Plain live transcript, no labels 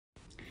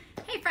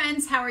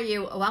friends, how are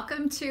you?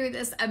 Welcome to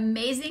this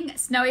amazing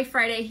snowy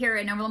Friday here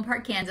in Overland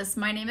Park, Kansas.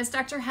 My name is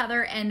Dr.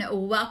 Heather and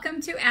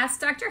welcome to Ask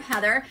Dr.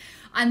 Heather.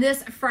 On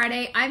this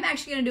Friday, I'm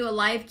actually going to do a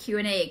live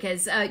Q&A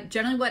because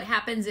generally what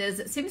happens is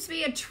it seems to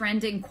be a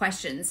trend in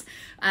questions.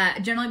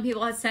 Generally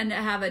people tend to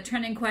have a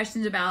trend in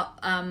questions about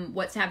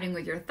what's happening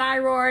with your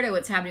thyroid or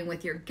what's happening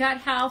with your gut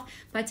health.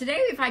 But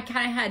today I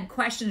kind of had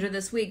questions, or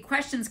this week,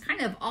 questions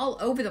kind of all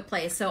over the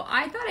place. So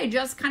I thought I'd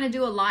just kind of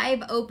do a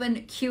live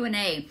open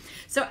Q&A.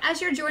 So as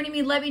you're joining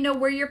me, let me know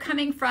where you're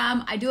coming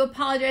from. I do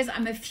apologize.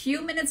 I'm a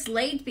few minutes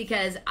late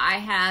because I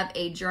have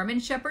a German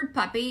Shepherd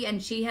puppy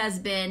and she has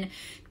been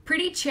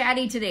pretty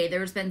chatty today.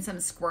 There's been some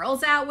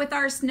squirrels out with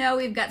our snow.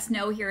 We've got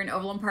snow here in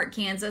Overland Park,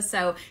 Kansas.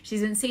 So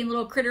she's been seeing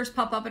little critters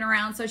pop up and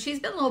around. So she's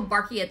been a little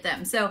barky at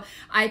them. So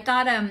I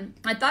thought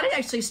I'd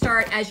actually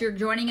start as you're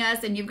joining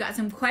us and you've got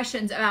some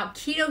questions about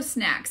keto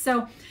snacks.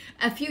 So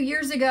a few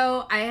years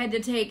ago, I had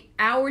to take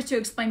hours to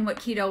explain what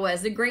keto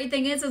was. The great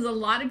thing is a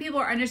lot of people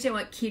understand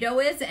what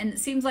keto is, and it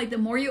seems like the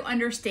more you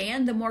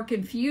understand, the more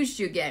confused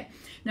you get.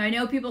 Now, I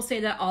know people say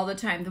that all the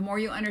time. The more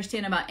you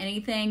understand about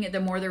anything, the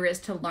more there is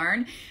to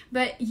learn.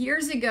 But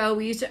years ago,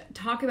 we used to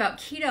talk about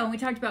keto, and we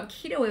talked about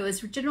keto. It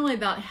was generally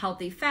about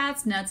healthy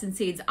fats, nuts and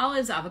seeds,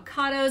 olives,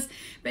 avocados.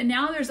 But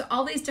now there's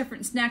all these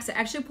different snacks. I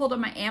actually pulled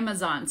on my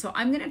Amazon. So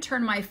I'm going to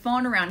turn my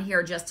phone around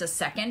here just a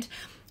second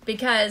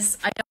because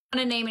I don't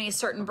want to name any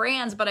certain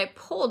brands, but I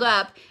pulled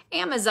up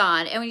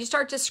Amazon, and when you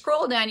start to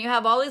scroll down, you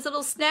have all these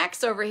little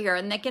snacks over here,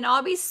 and they can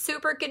all be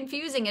super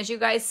confusing as you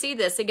guys see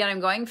this. Again,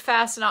 I'm going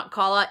fast to not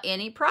call out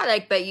any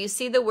product, but you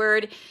see the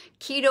word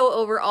keto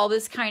over all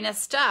this kind of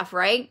stuff,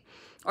 right?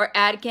 Or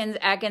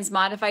Atkins,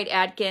 modified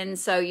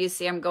Atkins. So you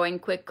see I'm going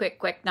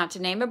quick, not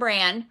to name a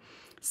brand.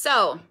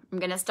 So I'm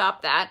going to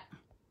stop that.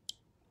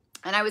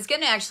 And I was going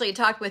to actually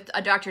talk with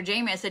Dr.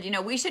 Jamie. I said,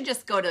 we should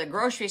just go to the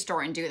grocery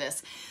store and do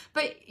this.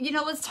 But,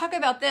 let's talk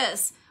about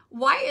this.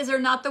 Why is there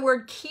not the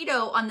word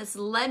keto on this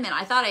lemon?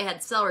 I thought I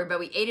had celery, but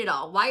we ate it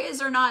all. Why is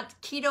there not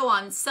keto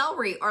on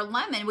celery or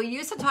lemon? We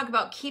used to talk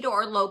about keto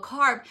or low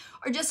carb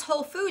or just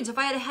whole foods. If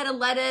I had a head of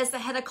lettuce, a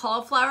head of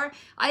cauliflower,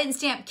 I didn't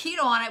stamp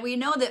keto on it. We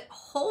know that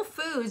whole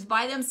foods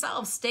by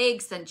themselves,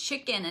 steaks and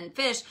chicken and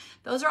fish,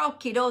 those are all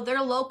keto.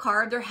 They're low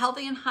carb. They're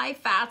healthy and high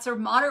fats or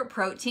moderate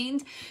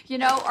proteins.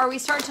 Or we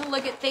start to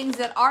look at things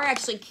that are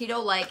actually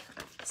keto, like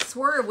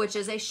Swerve, which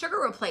is a sugar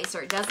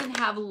replacer. It doesn't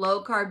have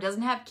low carb,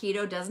 doesn't have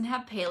keto, doesn't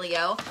have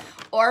paleo.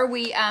 Or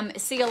we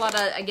see a lot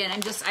of, again,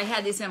 I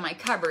had these in my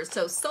cupboard,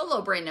 so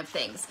Solo brand of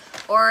things.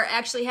 Or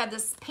actually have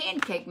this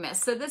pancake mix.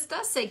 So this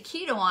does say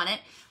keto on it,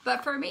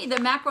 but for me, the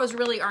macros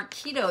really aren't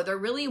keto. They're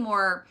really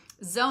more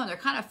zone. They're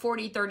kind of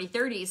 40, 30,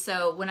 30.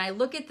 So when I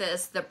look at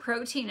this, the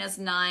protein is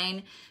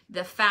 9,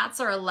 the fats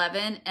are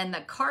 11, and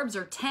the carbs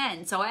are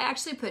 10. So I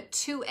actually put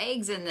 2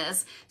 eggs in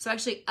this. So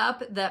actually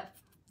up the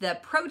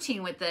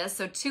protein with this.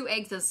 So 2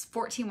 eggs is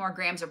 14 more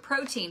grams of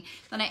protein.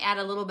 Then I add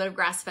a little bit of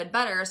grass-fed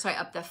butter. So I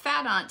up the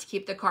fat on it to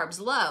keep the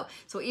carbs low.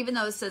 So even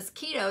though it says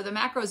keto, the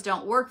macros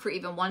don't work for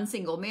even one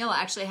single meal.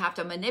 I actually have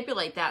to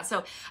manipulate that.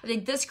 So I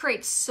think this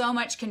creates so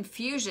much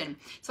confusion.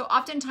 So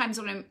oftentimes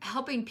when I'm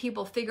helping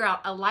people figure out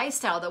a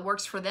lifestyle that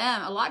works for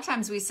them, a lot of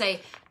times we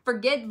say,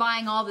 forget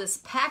buying all this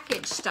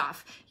packaged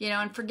stuff,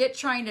 and forget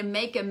trying to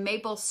make a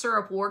maple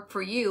syrup work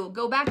for you.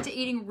 Go back to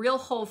eating real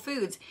whole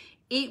foods.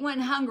 Eat when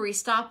hungry,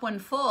 stop when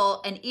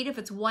full, and eat if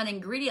it's one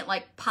ingredient,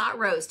 like pot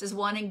roast is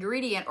one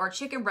ingredient, or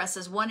chicken breast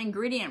is one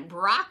ingredient,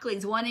 broccoli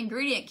is one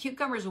ingredient,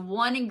 cucumber is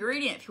one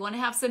ingredient. If you want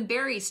to have some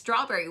berries,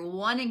 strawberry,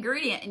 one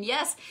ingredient. And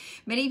yes,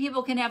 many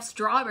people can have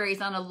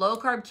strawberries on a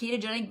low-carb,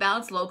 ketogenic,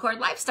 balanced, low-carb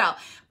lifestyle.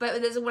 But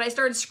this is when I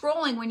started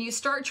scrolling, when you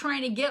start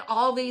trying to get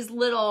all these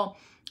little,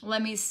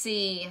 let me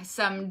see,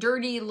 some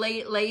dirty,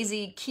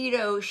 lazy,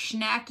 keto,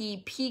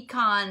 snacky,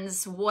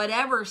 pecans,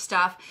 whatever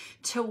stuff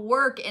to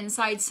work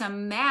inside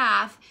some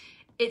math,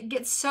 it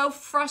gets so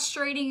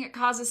frustrating. It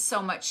causes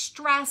so much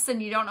stress,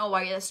 and you don't know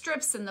why the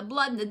strips and the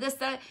blood and the this,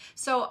 that.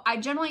 So I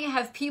generally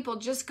have people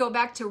just go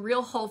back to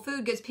real whole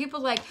food because people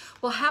are like,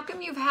 well, how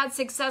come you've had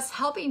success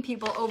helping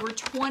people over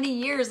 20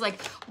 years?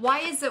 Like,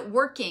 why is it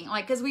working?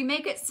 Like, because we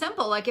make it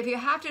simple. Like, if you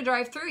have to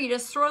drive through, you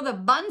just throw the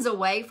buns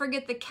away,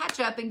 forget the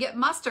ketchup, and get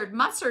mustard.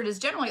 Mustard is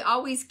generally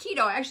always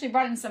keto. I actually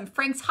brought in some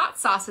Frank's hot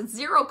sauce. It's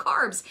 0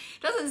 carbs.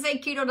 It doesn't say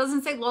keto,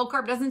 doesn't say low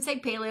carb, doesn't say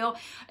paleo.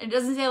 It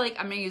doesn't say, like,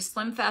 I'm going to use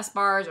Slim Fast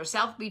bars or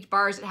South Beach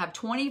bars that have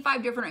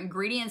 25 different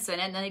ingredients in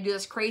it, and then they do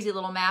this crazy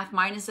little math,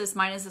 minus this,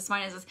 minus this,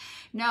 minus this.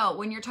 No,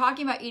 when you're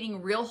talking about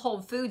eating real whole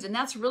foods, and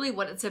that's really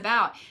what it's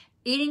about,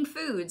 eating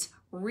foods,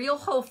 real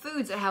whole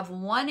foods that have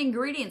 1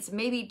 ingredient,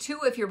 maybe 2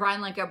 if you're buying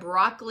like a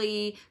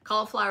broccoli,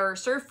 cauliflower,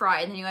 stir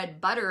fry, and then you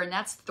add butter, and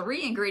that's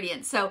 3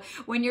 ingredients. So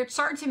when you're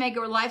starting to make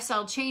a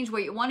lifestyle change,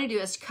 what you want to do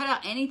is cut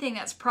out anything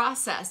that's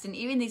processed, and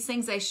even these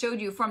things I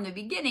showed you from the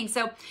beginning.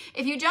 So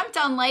if you jumped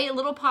on late, a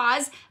little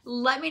pause,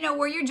 let me know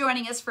where you're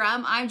joining us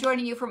from. I'm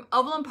joining you from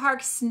Overland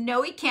Park,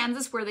 snowy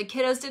Kansas, where the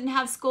kiddos didn't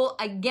have school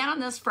again on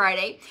this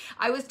Friday.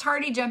 I was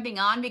tardy jumping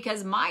on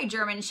because my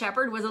German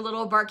Shepherd was a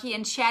little barky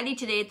and chatty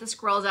today at the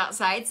squirrels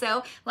outside. So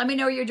know. Let me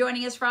know where you're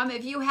joining us from.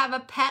 If you have a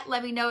pet,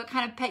 let me know what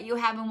kind of pet you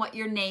have and what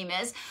your name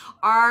is.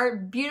 Our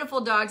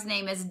beautiful dog's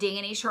name is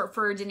Dany, short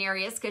for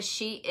Daenerys, because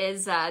she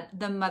is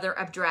the mother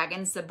of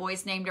dragons. The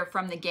boys named her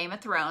from the Game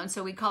of Thrones,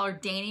 so we call her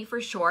Dany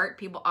for short.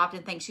 People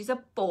often think she's a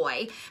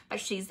boy, but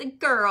she's a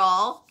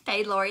girl.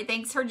 Hey, Lori,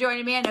 thanks for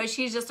joining me. I know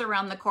she's just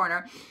around the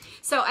corner.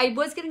 So I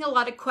was getting a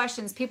lot of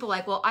questions. People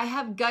like, well, I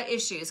have gut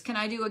issues. Can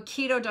I do a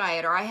keto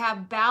diet? Or I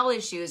have bowel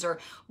issues. Or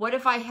what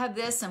if I have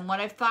this and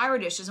what if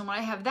thyroid issues and what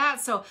I have that?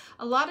 So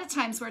a lot of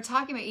times we're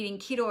talking about eating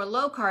keto or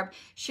low carb.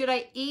 Should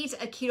I eat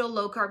a keto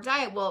low carb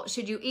diet? Well,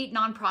 should you eat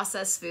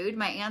non-processed food?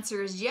 My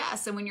answer is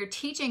yes. And when you're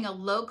teaching a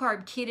low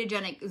carb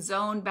ketogenic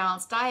zone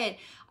balanced diet,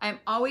 I'm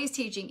always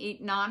teaching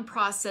eat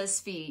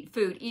non-processed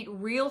food, eat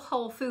real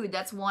whole food.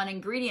 That's one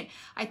ingredient.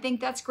 I think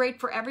that's great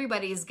for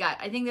everybody's gut.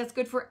 I think that's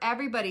good for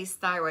everybody's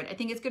thyroid. I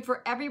think it's good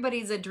for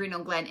everybody's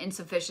adrenal gland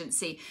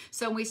insufficiency.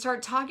 So when we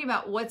start talking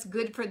about what's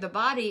good for the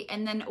body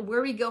and then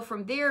where we go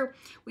from there,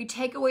 we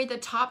take away the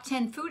top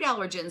 10 food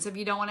allergens if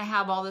you don't want to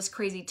have all this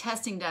crazy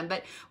testing done.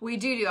 But we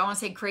do, I want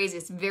to say crazy,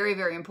 it's very,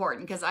 very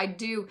important because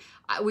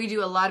we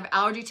do a lot of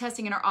allergy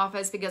testing in our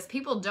office because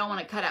people don't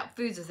want to cut out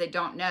foods if they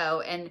don't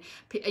know. And,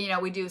 you know,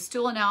 we do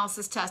stool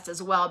analysis test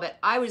as well, but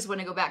I just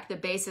want to go back to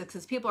the basics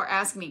because people are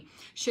asking me,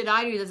 should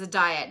I do this as a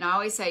diet? And I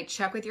always say,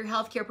 check with your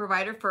healthcare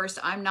provider first.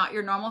 I'm not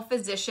your normal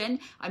physician.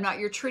 I'm not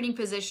your treating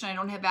physician. I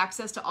don't have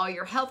access to all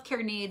your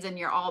healthcare needs and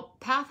your all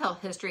path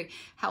health history.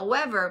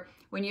 However,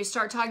 when you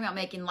start talking about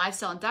making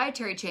lifestyle and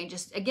dietary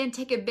changes, again,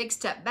 take a big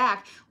step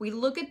back. We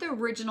look at the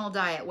original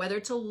diet, whether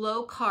it's a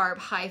low carb,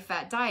 high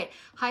fat diet.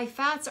 High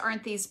fats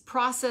aren't these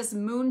processed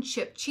moon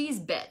chip cheese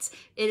bits.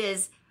 It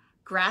is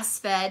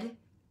grass-fed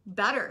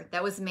butter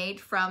that was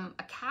made from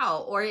a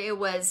cow, or it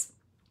was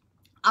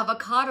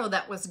avocado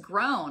that was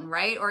grown,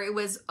 right? Or it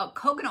was a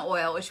coconut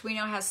oil, which we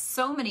know has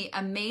so many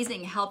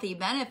amazing healthy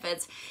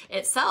benefits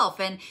itself.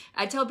 And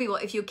I tell people,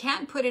 if you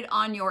can't put it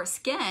on your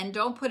skin,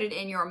 don't put it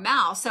in your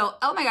mouth. So,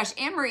 oh my gosh,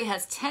 Anne-Marie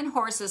has 10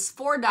 horses,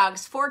 4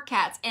 dogs, 4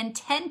 cats, and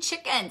 10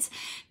 chickens.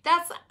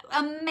 That's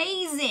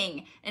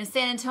amazing in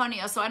San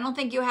Antonio. So I don't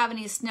think you have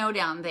any snow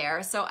down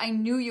there. So I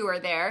knew you were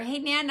there. Hey,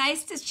 Nan,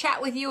 nice to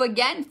chat with you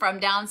again from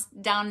down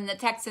in the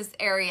Texas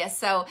area.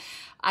 So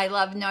I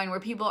love knowing where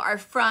people are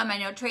from. I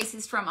know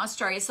Tracy's from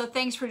Australia, so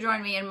thanks for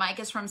joining me. And Mike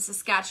is from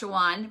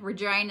Saskatchewan,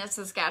 Regina,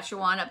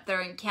 Saskatchewan, up there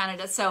in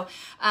Canada. So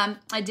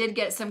I did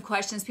get some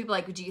questions. People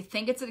like, do you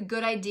think it's a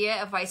good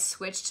idea if I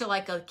switch to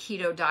like a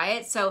keto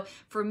diet? So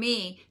for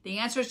me, the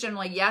answer is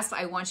generally yes.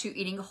 I want you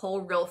eating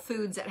whole, real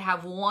foods that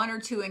have 1 or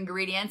 2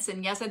 ingredients.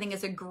 And yes, I think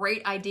it's a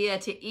great idea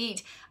to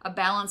eat a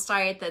balanced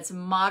diet that's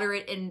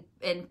moderate in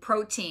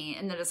protein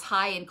and that is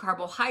high in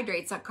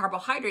carbohydrates. That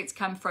carbohydrates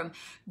come from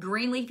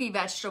green leafy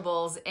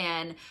vegetables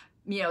and,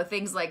 you know,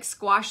 things like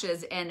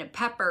squashes and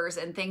peppers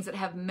and things that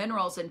have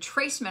minerals and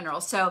trace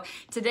minerals. So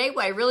today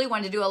I really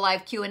wanted to do a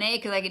live Q&A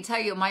because I can tell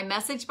you in my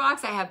message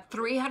box, I have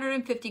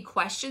 350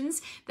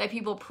 questions that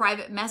people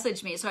private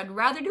message me. So I'd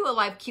rather do a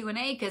live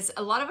Q&A because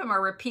a lot of them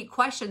are repeat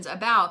questions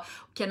about,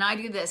 can I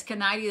do this?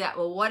 Can I do that?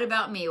 Well, what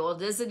about me? Well,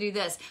 does it do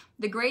this?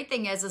 The great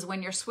thing is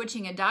when you're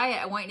switching a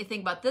diet, I want you to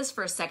think about this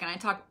for a second. I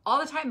talk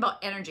all the time about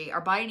energy.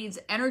 Our body needs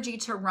energy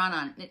to run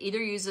on. It either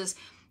uses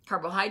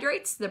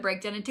carbohydrates that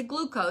break down into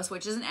glucose,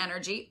 which is an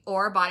energy,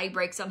 or our body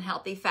breaks down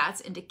healthy fats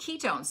into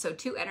ketones. So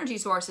 2 energy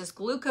sources,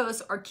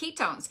 glucose or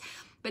ketones.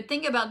 But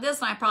think about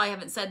this, and I probably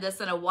haven't said this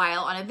in a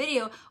while on a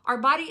video, our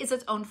body is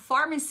its own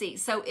pharmacy.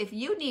 So if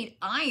you need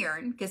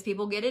iron, because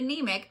people get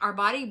anemic, our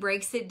body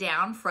breaks it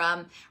down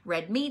from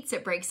red meats,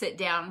 it breaks it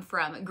down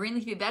from green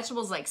leafy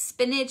vegetables like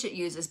spinach, it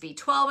uses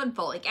B12 and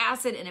folic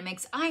acid, and it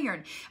makes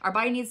iron. Our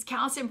body needs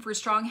calcium for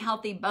strong,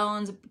 healthy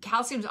bones.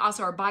 Calcium is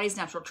also our body's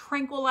natural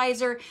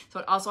tranquilizer, so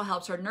it also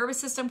helps our nervous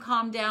system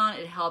calm down,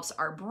 it helps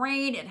our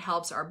brain, it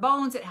helps our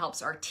bones, it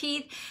helps our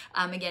teeth.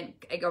 Again,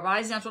 our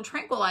body's natural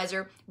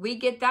tranquilizer, we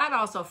get that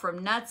also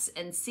from nuts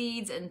and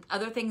seeds and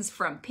other things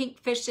from pink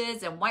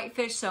fishes and white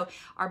fish. So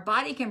our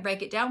body can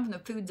break it down from the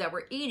foods that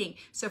we're eating.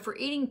 So if we're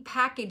eating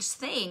packaged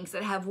things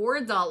that have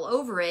words all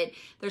over it,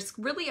 there's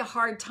really a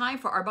hard time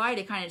for our body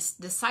to kind of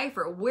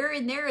decipher where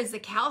in there is the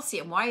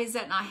calcium. Why is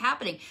that not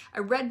happening?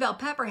 A red bell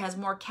pepper has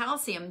more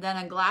calcium than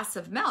a glass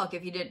of milk,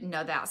 if you didn't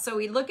know that. So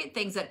we look at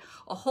things that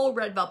a whole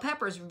red bell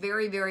pepper is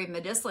very, very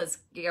medicinal. It's,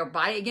 our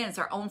body, again, it's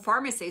our own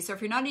pharmacy. So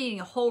if you're not eating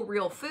a whole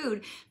real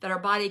food that our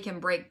body can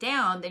break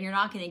down, then you're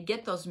not going to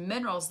get those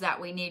minerals that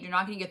we need. You're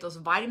not going to get those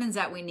vitamins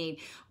that we need.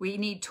 We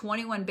need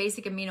 21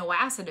 basic amino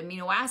acids.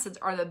 Amino acids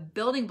are the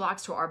building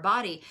blocks to our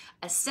body.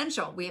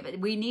 Essential. We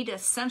need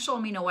essential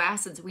amino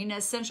acids. We need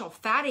essential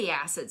fatty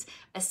acids.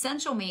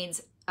 Essential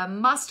means a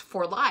must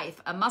for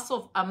life, a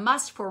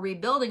must for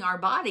rebuilding our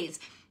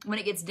bodies. when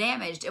it gets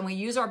damaged, and we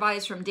use our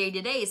bodies from day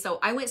to day. So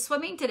I went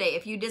swimming today.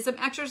 If you did some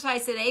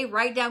exercise today,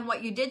 write down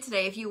what you did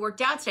today. If you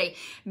worked out today,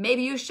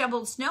 maybe you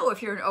shoveled snow.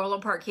 If you're in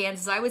Overland Park,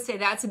 Kansas, I would say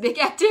that's a big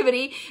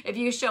activity if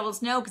you shoveled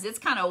snow, because it's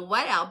kind of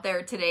wet out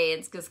there today.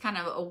 It's just kind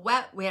of a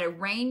wet. We had a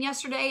rain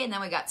yesterday and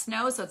then we got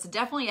snow. So it's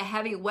definitely a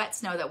heavy wet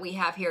snow that we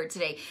have here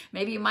today.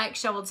 Maybe Mike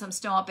shoveled some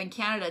snow up in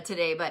Canada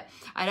today, but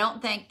I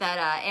don't think that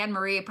Anne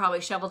Marie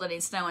probably shoveled any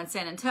snow in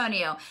San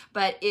Antonio.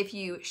 But if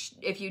you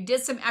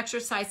did some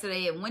exercise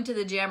today and went to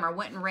the gym or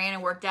went and ran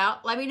and worked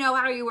out, let me know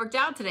how you worked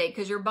out today,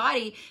 because your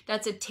body,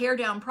 that's a tear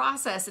down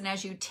process. And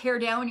as you tear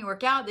down when you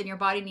work out, then your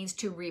body needs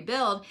to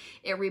rebuild.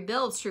 It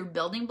rebuilds through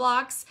building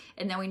blocks.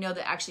 And then we know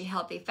that actually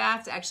healthy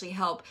fats actually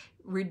help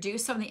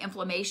reduce some of the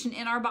inflammation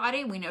in our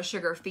body. We know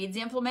sugar feeds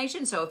the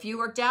inflammation. So if you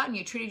worked out and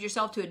you treated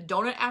yourself to a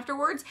donut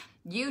afterwards,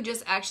 you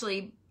just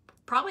actually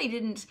probably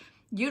didn't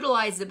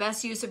utilize the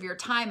best use of your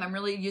time. I'm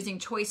really using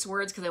choice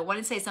words because I want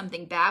to say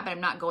something bad, but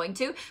I'm not going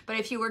to. But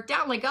if you worked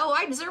out like, oh,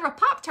 I deserve a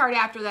Pop-Tart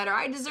after that, or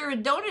I deserve a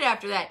donut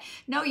after that.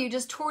 No, you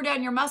just tore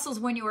down your muscles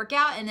when you work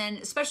out. And then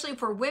especially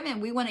for women,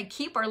 we want to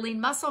keep our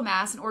lean muscle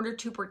mass. In order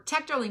to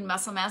protect our lean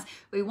muscle mass,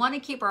 we want to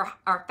keep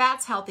our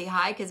fats healthy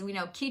high, because we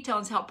know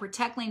ketones help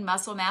protect lean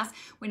muscle mass.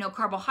 We know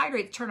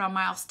carbohydrates turn on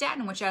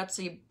myostatin, which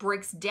actually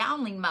breaks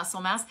down lean muscle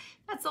mass.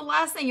 That's the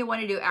last thing you want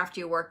to do after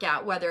you work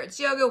out, whether it's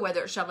yoga,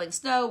 whether it's shoveling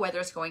snow, whether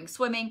it's going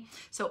swimming.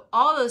 So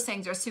all those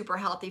things are super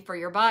healthy for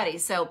your body.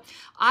 So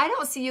I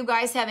don't see you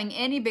guys having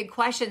any big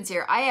questions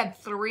here. I have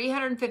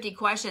 350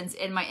 questions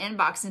in my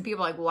inbox, and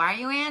people are like, why aren't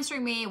you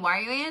answering me? Why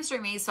are you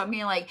answering me? So I'm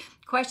being like,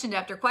 question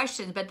after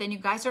question, but then you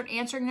guys aren't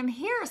answering them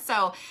here.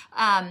 So,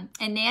 and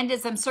Nan did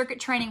some circuit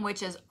training,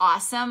 which is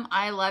awesome.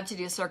 I love to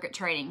do circuit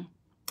training.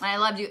 I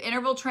love to do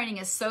interval training.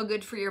 Is so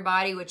good for your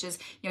body, which is,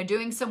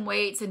 doing some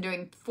weights and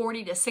doing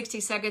 40 to 60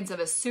 seconds of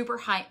a super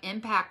high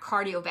impact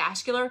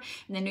cardiovascular,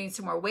 and then doing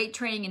some more weight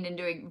training, and then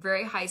doing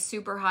very high,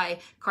 super high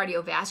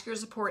cardiovascular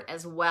support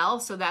as well.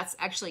 So that's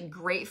actually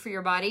great for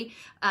your body.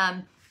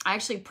 I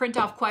actually print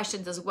off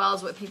questions as well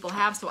as what people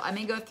have. So I'm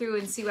going to go through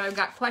and see what I've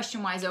got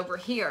question-wise over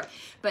here.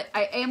 But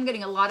I am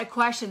getting a lot of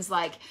questions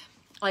like,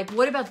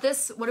 what about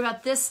this? What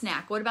about this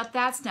snack? What about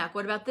that snack?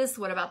 What about this?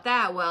 What about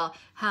that? Well,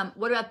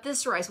 what about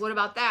this rice? What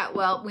about that?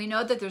 Well, we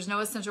know that there's no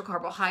essential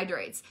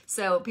carbohydrates.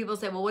 So people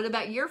say, well, what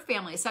about your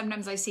family?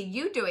 Sometimes I see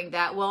you doing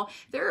that. Well,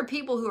 there are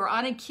people who are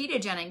on a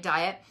ketogenic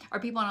diet, or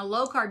people on a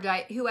low carb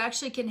diet, who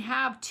actually can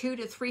have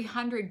 200 to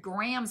 300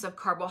 grams of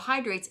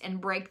carbohydrates and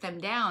break them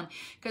down,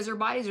 because their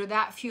bodies are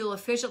that fuel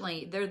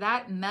efficiently. They're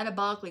that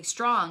metabolically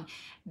strong.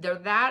 They're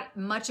that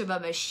much of a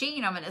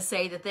machine, I'm going to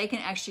say, that they can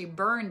actually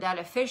burn that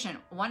efficient.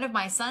 One of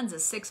my sons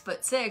is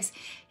 6'6".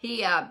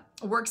 He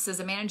works as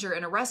a manager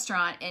in a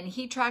restaurant, and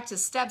he tracks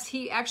his steps.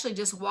 He actually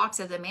just walks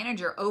as a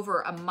manager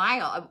over a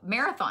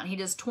marathon. He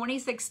does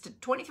 23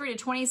 to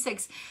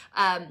 26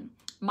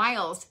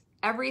 miles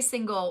every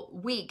single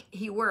week.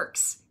 He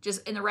works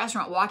just in the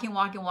restaurant, walking.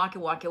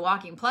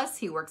 Plus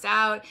he works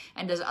out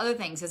and does other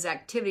things, his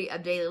activity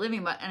of daily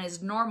living. But on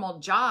his normal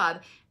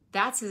job,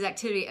 that's his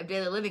activity of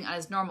daily living on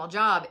his normal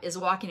job, is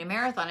walking a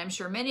marathon. I'm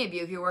sure many of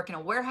you, if you work in a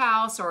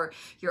warehouse, or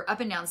you're up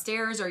and down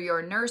stairs, or you're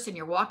a nurse and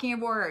you're walking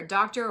everywhere, or a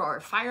doctor, or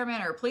a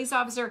fireman, or a police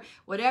officer,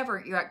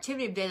 whatever your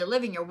activity of daily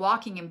living, you're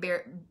walking and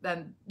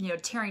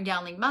tearing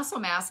down lean muscle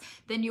mass.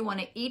 Then you want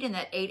to eat in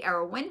that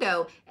 8-hour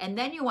window, and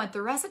then you want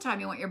the rest of the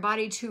time, you want your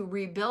body to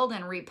rebuild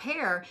and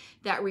repair.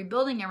 That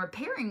rebuilding and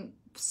repairing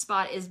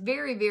spot is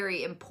very,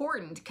 very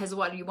important, because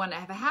what you want to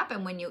have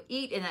happen when you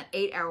eat in that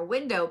 8-hour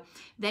window,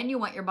 then you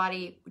want your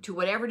body to,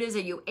 whatever it is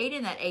that you ate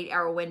in that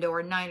 8-hour window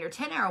or 9 or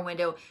 10-hour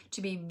window,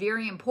 to be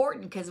very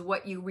important, because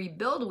what you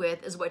rebuild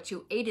with is what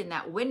you ate in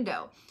that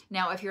window.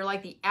 Now, if you're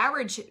like the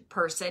average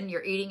person,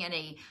 you're eating in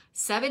a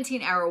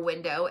 17-hour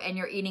window, and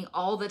you're eating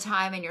all the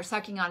time, and you're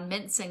sucking on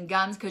mints and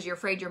gums because you're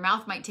afraid your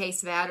mouth might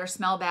taste bad or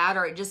smell bad,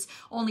 or just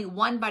only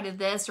one bite of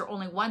this or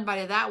only one bite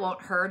of that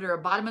won't hurt, or a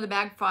bottom of the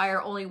bag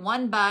fire, only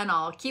one bun,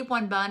 I'll keep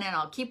one bun and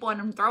I'll keep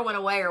one and throw one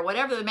away, or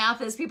whatever the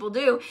math is people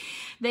do,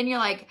 then you're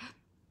like,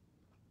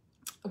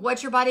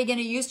 what's your body going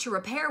to use to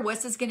repair?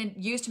 What's this going to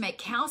use to make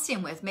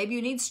calcium with? Maybe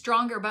you need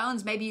stronger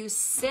bones. Maybe you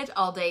sit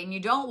all day and you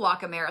don't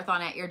walk a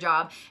marathon at your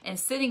job, and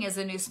sitting is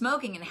the new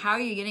smoking. And how are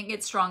you going to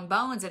get strong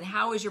bones? And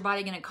how is your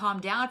body going to calm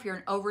down if you're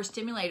an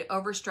overstimulated,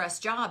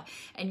 overstressed job,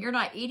 and you're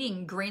not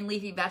eating green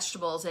leafy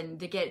vegetables and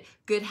to get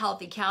good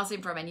healthy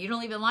calcium from, and you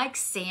don't even like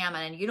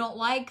salmon, and you don't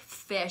like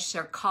fish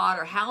or cod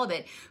or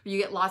halibut where you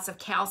get lots of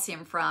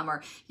calcium from,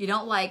 or you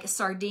don't like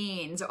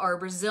sardines or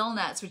Brazil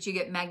nuts, which you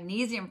get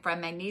magnesium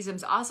from. Magnesium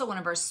is also one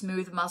of our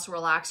smooth muscle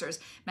relaxers.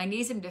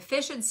 Magnesium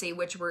deficiency,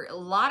 which a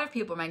lot of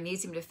people are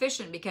magnesium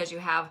deficient because you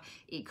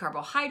eat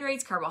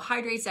carbohydrates.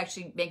 Carbohydrates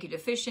actually make you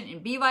deficient in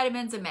B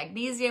vitamins and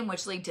magnesium,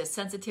 which lead to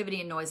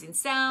sensitivity and noise and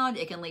sound.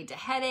 It can lead to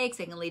headaches.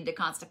 It can lead to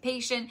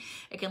constipation.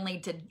 It can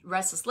lead to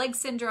restless leg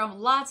syndrome.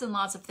 Lots and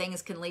lots of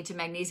things can lead to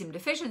magnesium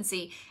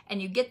deficiency,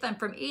 and you get them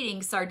from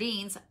eating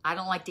sardines. I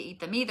don't like to eat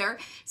them either,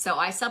 so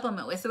I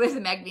supplement with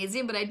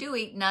magnesium, but I do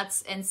eat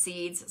nuts and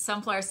seeds,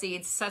 sunflower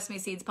seeds, sesame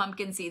seeds,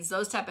 pumpkin seeds,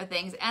 those type of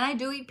things, and I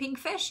do eat pink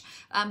fish,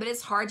 but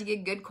it's hard to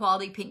get good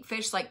quality pink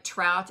fish like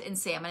trout and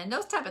salmon and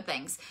those type of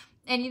things.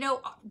 And you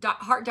know,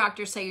 heart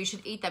doctors say you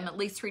should eat them at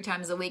least 3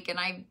 times a week, and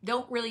I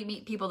don't really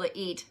meet people that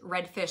eat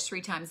red fish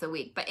 3 times a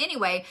week. But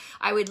anyway,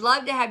 I would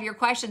love to have your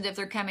questions if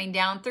they're coming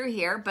down through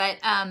here. But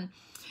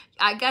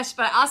I guess,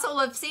 but I also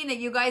love seeing that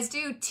you guys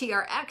do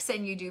TRX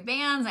and you do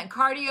bands and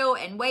cardio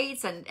and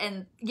weights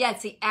and yeah,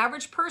 it's the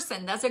average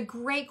person. That's a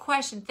great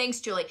question. Thanks,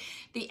 Julie.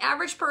 The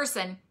average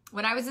person,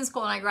 when I was in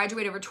school and I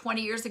graduated over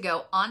 20 years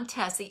ago, on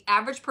tests, the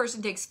average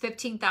person takes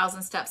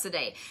 15,000 steps a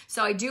day.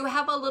 So I do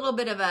have a little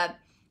bit of a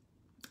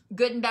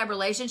good and bad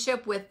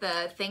relationship with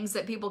the things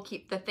that people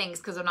keep, the things,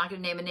 because I'm not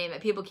going to name a name, that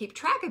people keep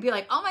track of. Be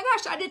like, oh my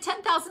gosh, I did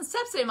 10,000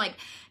 steps today. I'm like,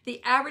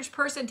 the average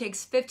person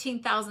takes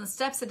 15,000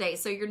 steps a day.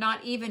 So you're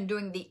not even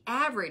doing the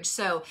average.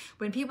 So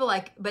when people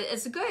like, but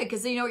it's good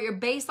because you know what your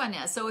baseline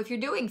is. So if you're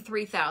doing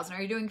 3,000 or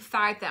you're doing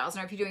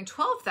 5,000 or if you're doing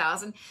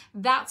 12,000,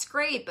 that's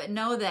great. But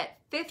know that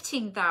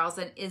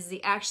 15,000 is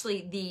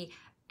actually the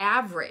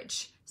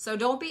average. So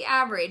don't be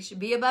average,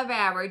 be above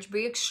average,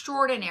 be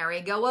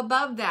extraordinary, go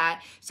above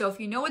that. So if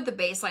you know what the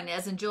baseline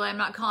is, and Julie, I'm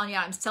not calling you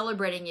out, I'm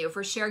celebrating you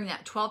for sharing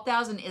that.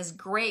 12,000 is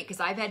great because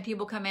I've had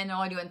people come in, they're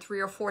only doing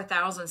 3,000 or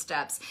 4,000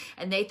 steps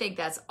and they think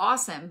that's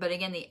awesome. But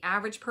again, the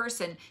average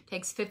person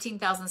takes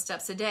 15,000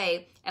 steps a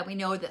day. And we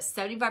know that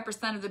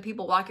 75% of the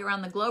people walking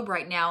around the globe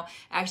right now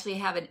actually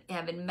have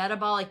a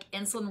metabolic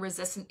insulin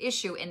resistant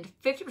issue. And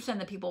 50% of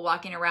the people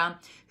walking around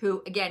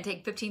who, again,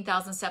 take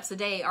 15,000 steps a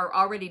day are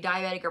already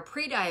diabetic or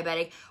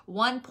pre-diabetic.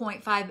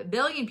 1.5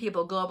 billion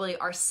people globally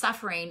are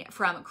suffering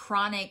from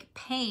chronic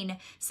pain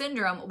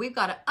syndrome. We've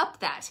got to up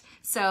that.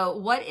 So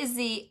what is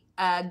the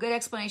good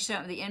explanation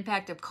of the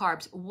impact of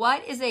carbs?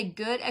 What is a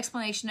good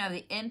explanation of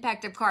the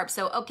impact of carbs?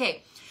 So,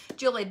 okay,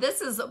 Julie,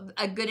 this is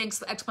a good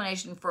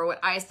explanation for what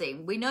I say.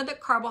 We know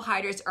that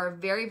carbohydrates are a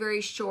very,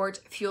 very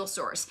short fuel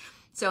source.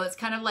 So it's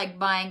kind of like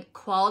buying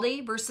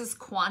quality versus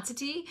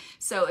quantity.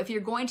 So if you're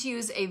going to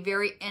use a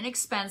very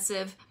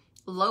inexpensive,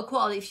 low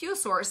quality fuel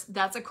source,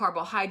 that's a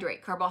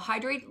carbohydrate.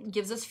 Carbohydrate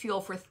gives us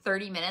fuel for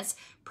 30 minutes.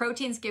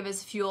 Proteins give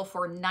us fuel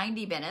for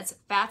 90 minutes.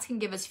 Fats can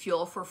give us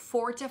fuel for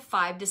 4 to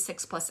 5 to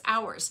 6+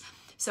 hours.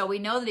 So we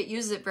know that it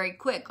uses it very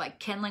quick, like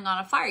kindling on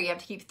a fire. You have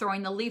to keep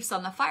throwing the leaves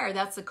on the fire.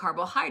 That's the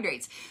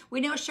carbohydrates. We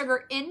know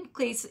sugar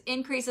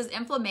increases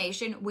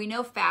inflammation. We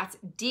know fats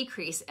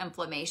decrease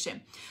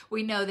inflammation.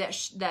 We know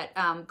that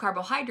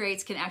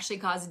carbohydrates can actually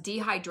cause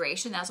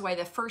dehydration. That's why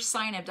the first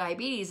sign of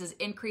diabetes is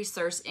increased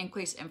thirst,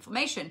 increased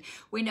inflammation.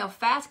 We know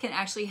fats can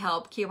actually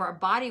help keep our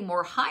body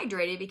more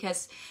hydrated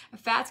because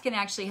fats can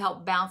actually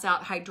help balance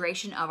out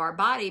hydration of our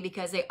body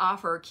because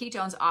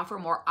ketones offer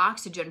more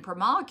oxygen per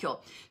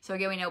molecule. So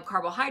again, we know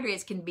carbohydrates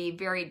can be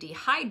very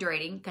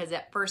dehydrating because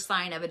that first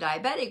sign of a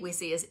diabetic we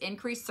see is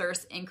increased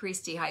thirst,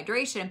 increased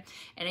dehydration.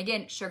 And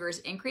again, sugars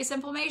increase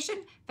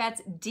inflammation,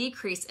 fats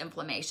decrease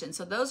inflammation.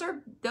 So those are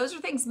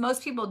things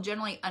most people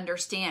generally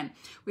understand.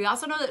 We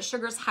also know that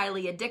sugar is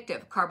highly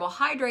addictive.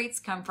 Carbohydrates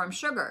come from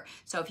sugar.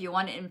 So if you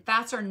want it, and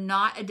fats are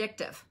not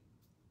addictive.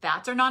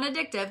 Fats are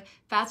non-addictive.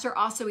 Fats are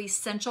also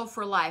essential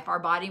for life. Our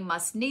body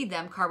must need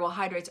them.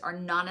 Carbohydrates are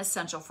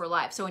non-essential for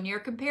life. So when you're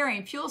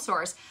comparing fuel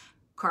source,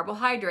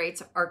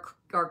 carbohydrates or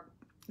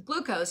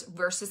glucose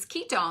versus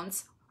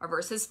ketones or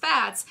versus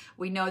fats,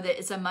 we know that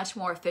it's a much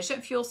more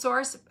efficient fuel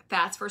source,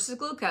 fats versus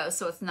glucose.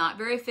 So it's not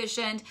very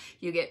efficient.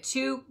 You get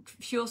 2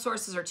 fuel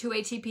sources or 2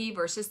 ATP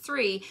versus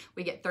 3.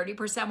 We get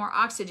 30% more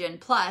oxygen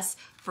plus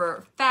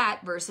for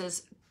fat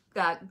versus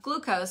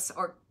glucose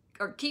or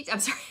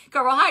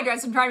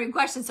carbohydrates. I'm trying to be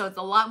questioned, so it's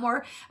a lot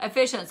more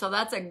efficient. So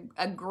that's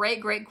a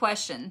great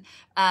question.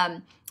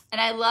 And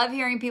I love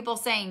hearing people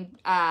saying,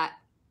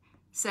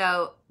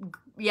 so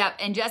yeah,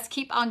 and just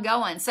keep on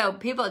going. So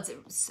people,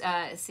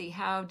 see,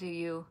 how do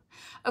you,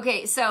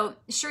 okay, so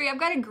Sheree, I've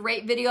got a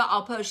great video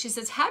I'll post. She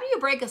says, how do you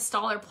break a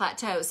stall or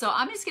plateau? So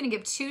I'm just going to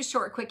give 2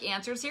 short, quick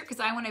answers here because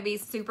I want to be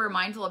super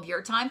mindful of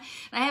your time.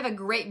 And I have a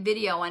great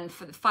video on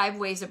for the 5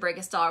 ways to break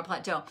a stall or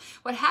plateau.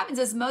 What happens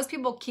is most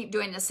people keep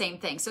doing the same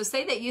thing. So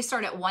say that you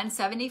start at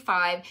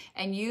 175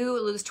 and you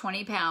lose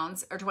 20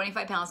 pounds or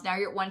 25 pounds. Now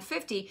you're at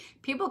 150.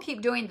 People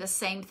keep doing the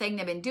same thing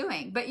they've been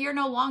doing, but you're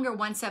no longer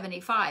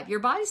 175. Your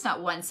body's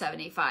not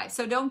 175.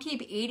 So don't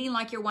keep eating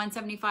like you're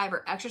 175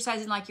 or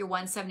exercising like you're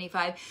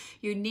 175.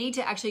 You need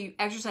to actually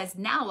exercise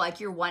now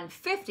like you're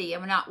 150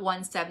 and not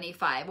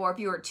 175. Or if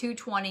you were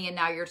 220 and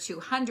now you're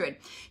 200.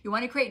 You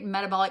want to create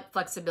metabolic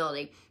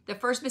flexibility. The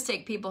first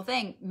mistake people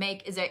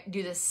make is that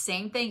do the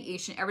same thing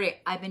each and every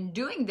day. I've been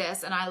doing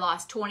this and I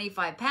lost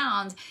 25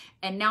 pounds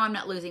and now I'm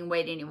not losing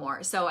weight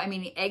anymore. So I'm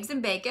eating eggs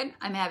and bacon,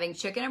 I'm having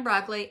chicken and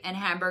broccoli and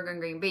hamburger and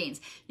green beans.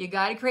 You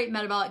got to create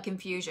metabolic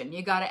confusion.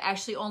 You got to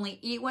actually only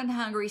eat when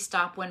hungry,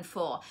 stop when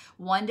full.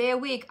 1 day a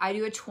week, I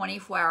do a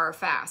 24-hour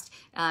fast.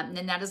 And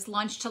that is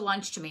lunch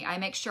to me. I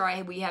make sure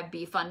we have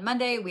beef on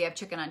Monday, we have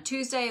chicken on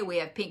Tuesday, we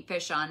have pink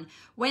fish on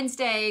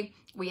Wednesday,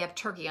 we have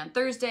turkey on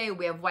Thursday,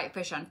 we have white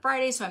fish on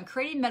Friday. So I'm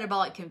creating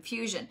metabolic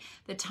confusion.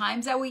 The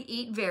times that we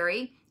eat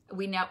vary.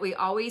 we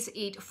always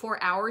eat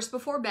 4 hours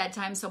before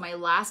bedtime. So my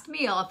last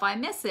meal, if I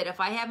miss it, if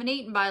I haven't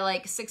eaten by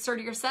like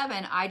 6:30 or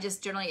 7, I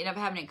just generally end up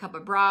having a cup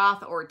of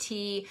broth or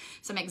tea,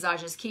 some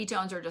exogenous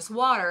ketones, or just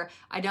water.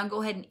 I don't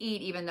go ahead and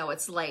eat even though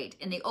it's late.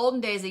 In the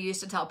olden days, they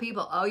used to tell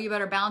people, oh, you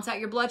better balance out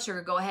your blood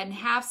sugar. Go ahead and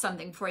have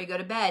something before you go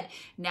to bed.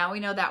 Now we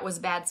know that was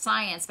bad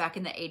science back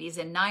in the 80s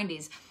and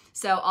 90s.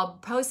 So I'll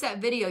post that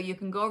video. You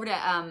can go over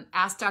to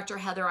Ask Dr.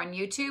 Heather on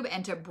YouTube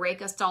and to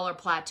Break a Stall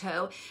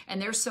Plateau.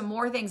 And there's some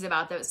more things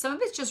about that. Some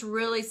of it's just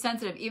really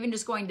sensitive, even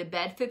just going to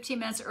bed 15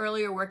 minutes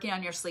earlier, working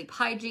on your sleep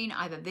hygiene.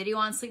 I have a video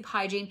on sleep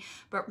hygiene,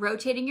 but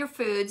rotating your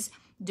foods,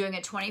 doing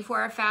a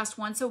 24-hour fast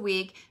once a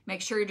week,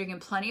 make sure you're drinking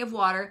plenty of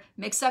water,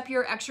 mix up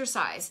your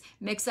exercise,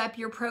 mix up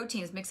your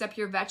proteins, mix up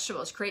your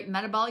vegetables, create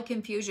metabolic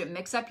confusion,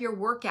 mix up your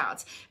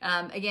workouts.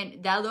 Again,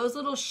 those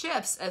little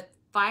shifts,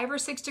 5 or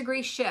 6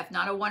 degree shift,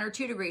 not a 1 or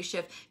 2 degree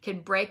shift, can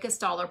break a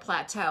stall or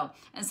plateau.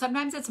 And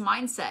sometimes it's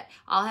mindset.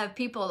 I'll have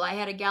people, I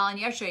had a gal in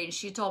yesterday and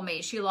she told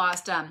me she's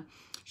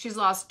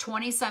lost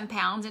 20 some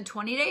pounds in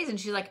 20 days. And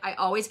she's like, I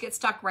always get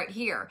stuck right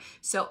here.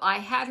 So I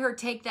had her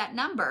take that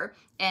number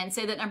and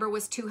say that number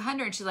was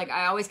 200. And she's like,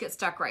 I always get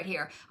stuck right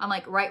here. I'm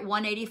like, write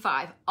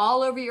 185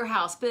 all over your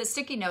house. Put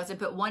sticky notes and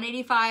put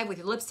 185 with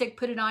your lipstick,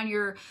 put it on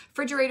your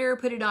refrigerator,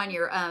 put it on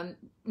your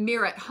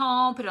mirror at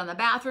home, put it on the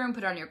bathroom,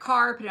 put it on your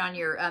car, put it on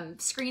your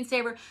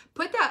screensaver,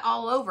 put that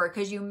all over,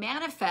 because you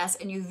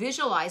manifest and you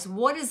visualize,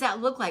 what does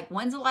that look like?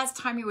 When's the last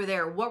time you were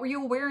there? What were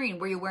you wearing?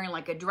 Were you wearing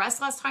like a dress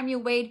last time you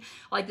weighed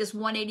like this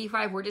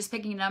 185? We're just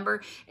picking a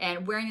number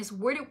and wearing this.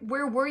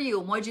 Where were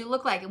you and what did you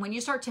look like? And when you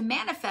start to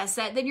manifest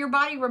that, then your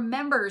body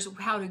remembers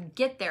how to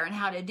get there and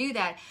how to do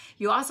that.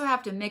 You also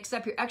have to mix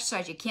up your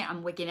exercise. You can't,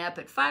 I'm waking up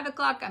at 5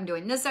 o'clock, I'm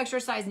doing this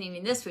exercise and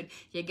eating this food.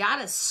 You got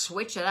to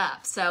switch it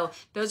up. So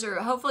those are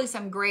hopefully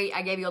some great,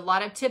 I gave you a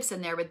lot of tips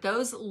in there, but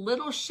those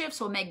little shifts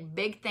will make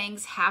big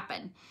things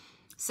happen.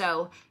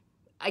 So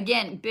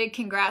again, big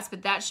congrats,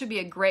 but that should be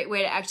a great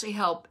way to actually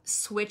help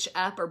switch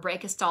up or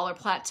break a stall or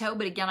plateau.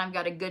 But again, I've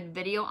got a good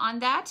video on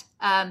that.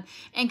 And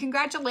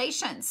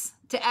congratulations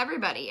to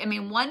everybody. I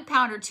mean, 1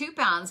 pound or 2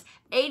 pounds,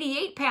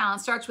 88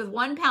 pounds starts with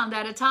 1 pound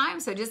at a time.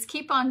 So just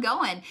keep on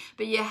going,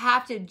 but you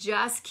have to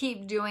just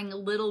keep doing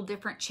little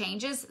different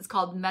changes. It's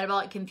called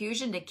metabolic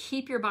confusion, to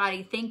keep your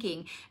body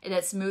thinking that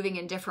it's moving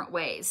in different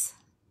ways.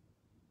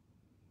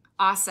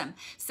 Awesome.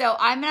 So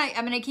I'm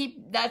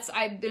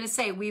gonna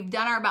say we've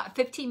done our about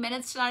 15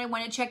 minutes tonight. I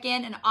want to check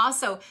in, and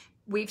also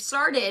we've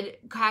started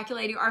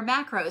calculating our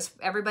macros.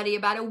 Everybody,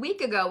 about a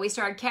week ago, we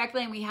started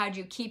calculating. We had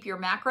you keep your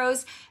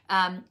macros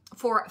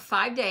for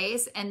 5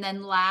 days, and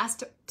then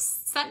last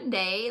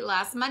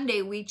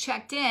Monday, we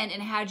checked in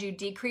and had you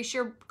decrease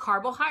your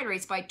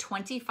carbohydrates by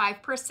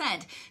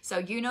 25%. So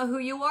you know who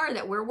you are,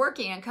 that we're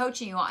working and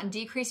coaching you on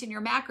decreasing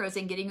your macros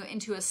and getting you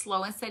into a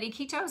slow and steady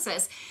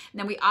ketosis. And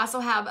then we also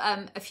have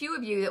a few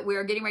of you that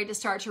we're getting ready to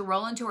start to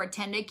roll into our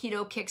 10-day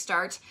keto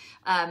kickstart.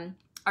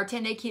 Our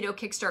 10-day keto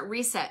kickstart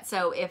reset.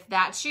 So if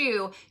that's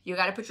you, you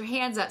got to put your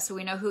hands up so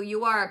we know who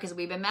you are, because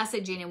we've been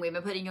messaging and we've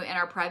been putting you in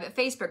our private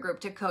Facebook group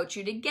to coach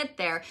you to get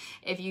there.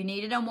 If you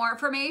need to know more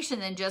information,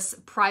 then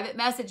just private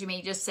message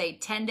me. Just say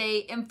 10-day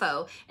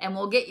info and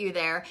we'll get you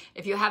there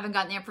if you haven't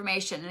gotten the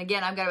information. And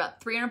again, I've got about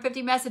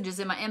 350 messages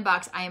in my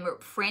inbox I am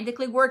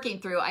frantically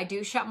working through. I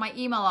do shut my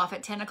email off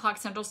at 10 o'clock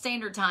Central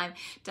Standard Time.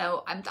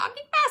 So I'm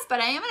talking fast,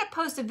 but I am going to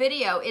post a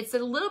video. It's a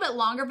little bit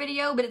longer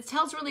video, but it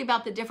tells really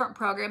about the different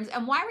programs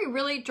and why we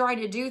really try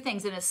to do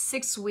things in a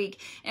 6-week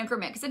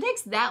increment, because it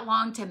takes that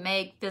long to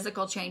make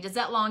physical changes,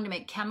 that long to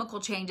make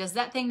chemical changes,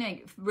 that thing to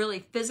make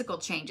really physical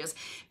changes.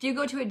 If you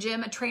go to a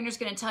gym, a trainer's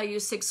going to tell you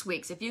 6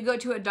 weeks. If you go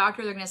to a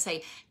doctor, they're going to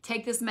say,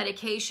 take this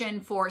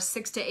medication for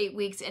 6 to 8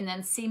 weeks and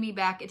then see me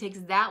back. It takes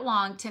that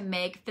long to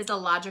make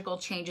physiological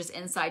changes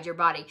inside your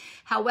body.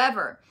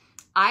 However,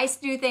 I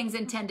do things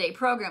in 10-day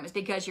programs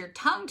because your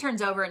tongue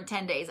turns over in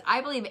 10 days.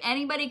 I believe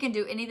anybody can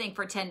do anything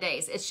for 10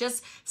 days. It's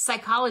just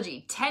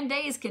psychology. 10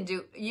 days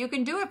you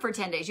can do it for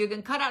 10 days. You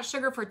can cut out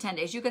sugar for 10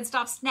 days. You can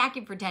stop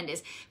snacking for 10 days.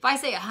 If I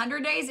say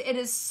 100 days, it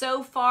is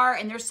so far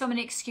and there's so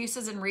many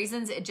excuses and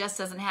reasons it just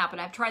doesn't happen.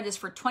 I've tried this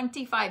for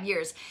 25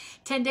 years.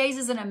 10 days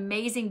is an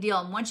amazing deal.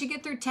 And once you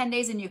get through 10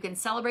 days and you can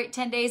celebrate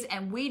 10 days,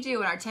 and we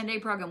do in our 10-day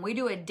program, we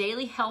do a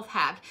daily health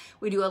hack.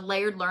 We do a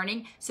layered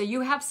learning. So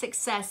you have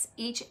success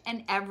each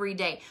and every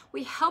day.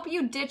 We help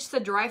you ditch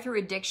the drive-through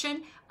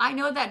addiction. I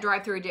know that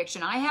drive-through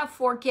addiction. I have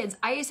 4 kids.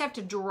 I used to have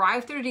to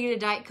drive through to get a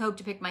Diet Coke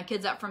to pick my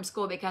kids up from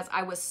school because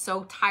I was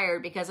so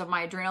tired because of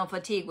my adrenal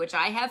fatigue, which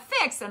I have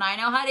fixed and I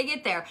know how to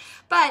get there.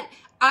 But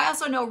I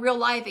also know real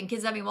life and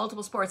kids having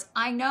multiple sports.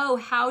 I know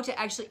how to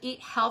actually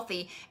eat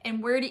healthy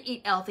and where to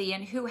eat healthy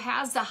and who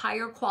has the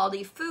higher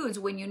quality foods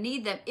when you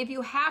need them, if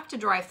you have to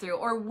drive through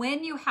or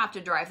when you have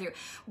to drive through.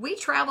 We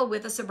traveled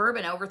with a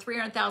Suburban over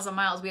 300,000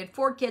 miles. We had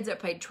 4 kids that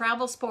played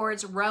travel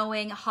sports,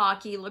 rowing,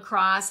 hockey,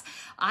 lacrosse.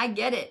 I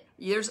get it.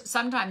 There's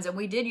sometimes, and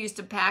we did used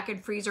to pack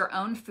and freeze our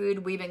own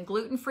food. We've been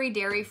gluten-free,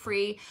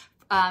 dairy-free,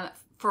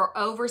 for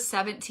over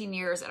 17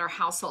 years at our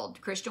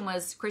household. Christian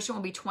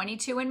will be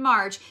 22 in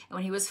March, and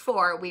when he was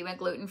 4, we went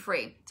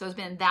gluten-free. So it's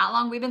been that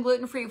long we've been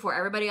gluten-free for.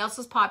 Everybody else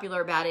was popular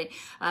about it.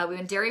 We've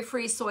been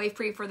dairy-free,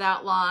 soy-free for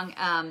that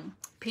long.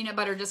 Peanut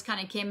butter just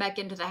kind of came back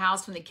into the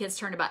house when the kids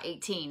turned about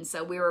 18.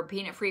 So we were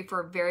peanut free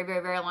for a very,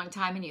 very, very long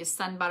time and used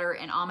sun butter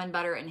and almond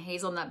butter and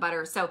hazelnut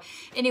butter. So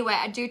anyway,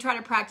 I do try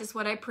to practice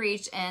what I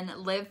preach and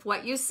live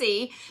what you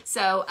see.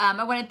 So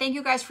I want to thank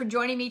you guys for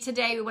joining me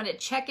today. We want to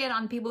check in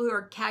on people who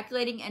are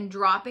calculating and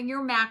dropping your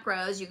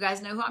macros. You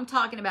guys know who I'm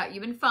talking about.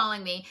 You've been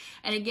following me.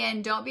 And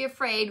again, don't be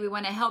afraid. We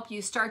want to help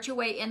you start your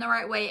way in the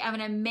right way. I have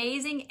an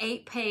amazing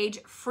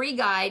 8-page free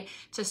guide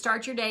to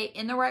start your day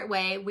in the right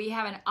way. We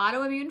have an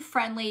autoimmune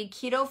friendly,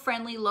 keto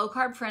friendly, low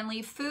carb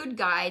friendly food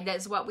guide. That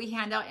is what we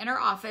hand out in our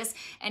office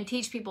and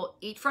teach people.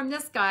 Eat from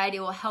this guide.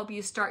 It will help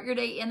you start your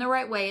day in the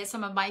right way. It's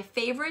some of my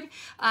favorite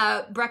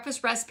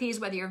breakfast recipes,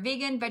 whether you're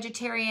vegan,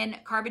 vegetarian,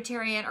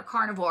 carbitarian, or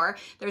carnivore.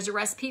 There's a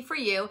recipe for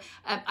you.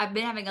 I've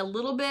been having a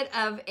little bit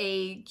of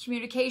a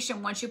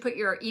communication once you put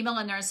your email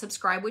in there and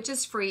subscribe, which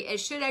is free. It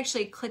should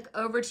actually click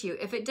over to you.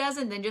 If it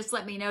doesn't, then just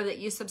let me know that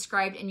you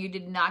subscribed and you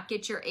did not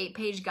get your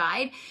 8-page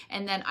guide,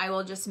 and then I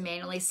will just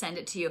manually send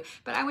it to you.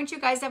 But I want you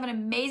guys to have an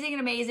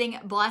amazing,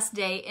 blessed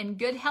day in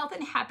good health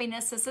and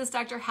happiness. This is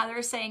Dr.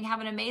 Heather saying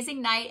have an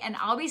amazing night, and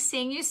I'll be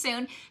seeing you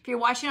soon. If you're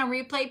watching on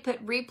replay,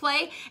 put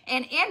replay.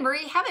 And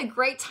Anne-Marie, have a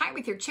great time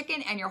with your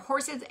chicken and your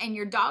horses and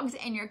your dogs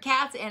and your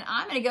cats. And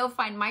I'm going to go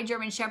find my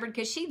German Shepherd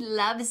because she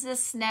loves the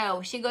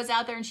snow. She goes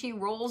out there and she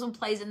rolls and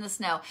plays in the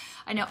snow.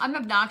 I know I'm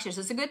obnoxious.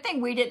 It's a good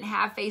thing we didn't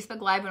have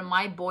Facebook Live when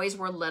my boys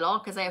were little,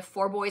 because I have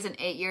 4 boys in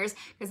 8 years,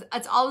 because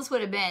that's all this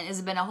would have been,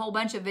 has been a whole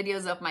bunch of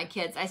videos of my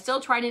kids. I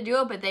still try to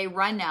do it, but they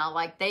run now.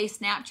 Like, they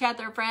Snapchat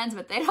their friends,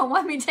 but they don't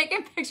want me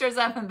taking pictures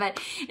of them. But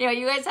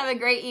you guys have a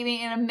great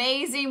evening, an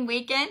amazing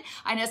weekend.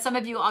 I know some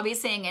of you I'll be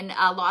seeing in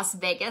Las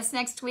Vegas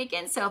next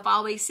weekend. So if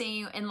I'll be seeing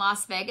you in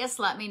Las Vegas,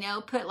 let me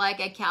know. Put like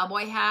a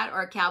cowboy hat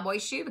or a cowboy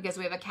shoe, because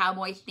we have a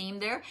cowboy theme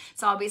there.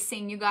 So I'll be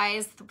seeing you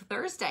guys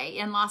Thursday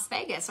in Las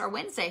Vegas, or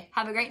Wednesday.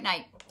 Have a great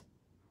night.